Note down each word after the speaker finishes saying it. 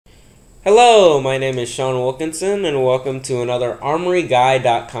Hello, my name is Sean Wilkinson and welcome to another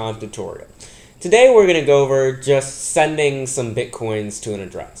ArmoryGuy.com tutorial. Today we're going to go over just sending some Bitcoins to an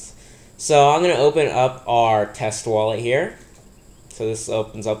address. So I'm going to open up our test wallet here. So this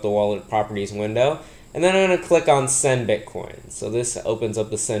opens up the wallet properties window. And then I'm going to click on Send Bitcoins. So this opens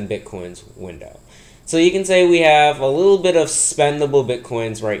up the Send Bitcoins window. So you can say we have a little bit of spendable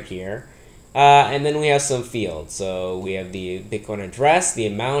Bitcoins right here. And then we have some fields. So we have the Bitcoin address, the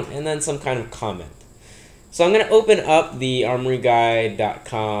amount, and then some kind of comment. So I'm going to open up the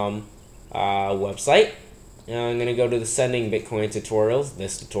ArmoryGuy.com website. And I'm going to go to the Sending Bitcoin tutorials,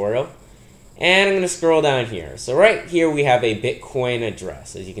 this tutorial. And I'm going to scroll down here. So right here we have a Bitcoin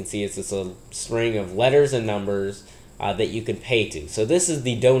address. As you can see, it's just a string of letters and numbers that you can pay to. So this is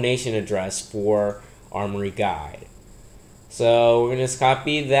the donation address for Armory Guide. So we're going to just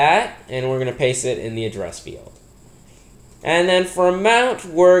copy that and we're going to paste it in the address field. And then for amount,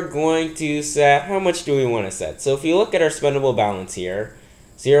 we're going to set, how much do we want to set? So if you look at our spendable balance here,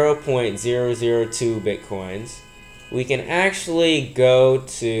 0.002 Bitcoins, we can actually go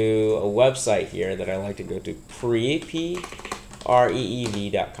to a website here that I like to go to, preev.com.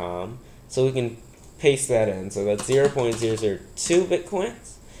 So we can paste that in. So that's 0.002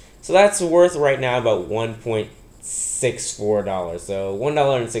 Bitcoins. So that's worth right now about $1.64, so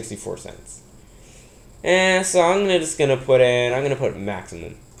 $1.64. And so I'm gonna put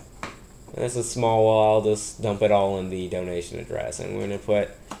maximum. That's a small wall. I'll just dump it all in the donation address, and we're gonna put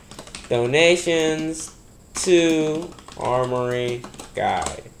donations to Armory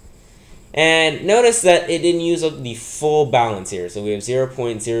Guide. And notice that it didn't use up the full balance here. So we have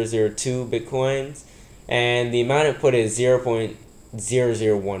 0.002 Bitcoins, and the amount it put is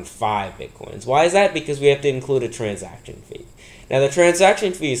 0.0015 Bitcoins. Why is that? Because we have to include a transaction fee. Now the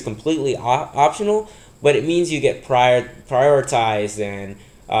transaction fee is completely optional, but it means you get prioritized and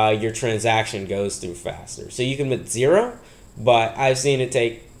your transaction goes through faster. So you can put 0, but I've seen it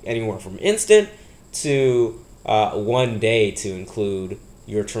take anywhere from instant to 1 day to include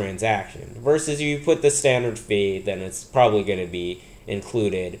your transaction. Versus if you put the standard fee, then it's probably going to be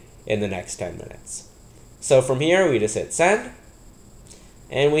included in the next 10 minutes. So from here, we just hit send.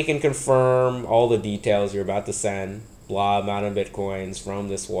 And we can confirm all the details you're about to send, blah, amount of Bitcoins from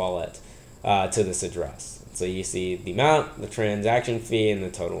this wallet to this address. So you see the amount, the transaction fee, and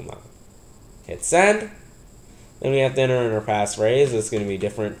the total amount. Hit send. Then we have to enter in our passphrase. It's going to be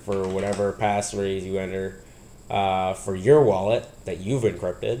different for whatever passphrase you enter for your wallet that you've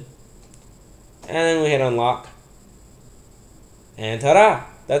encrypted. And then we hit unlock. And ta-da!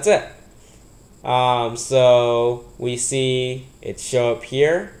 That's it. So we see it show up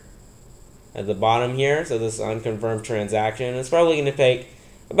here at the bottom here. So this unconfirmed transaction. It's probably going to take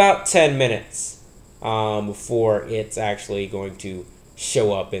about 10 minutes before it's actually going to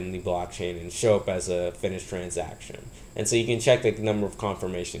show up in the blockchain and show up as a finished transaction. And so you can check the number of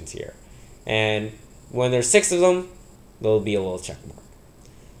confirmations here. And when there's 6 of them, there'll be a little check mark.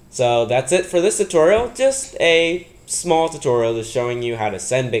 So that's it for this tutorial. Just a small tutorial just showing you how to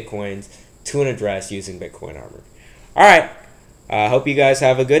send Bitcoins to an address using Bitcoin Armory. Alright, I hope you guys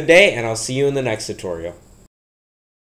have a good day, and I'll see you in the next tutorial.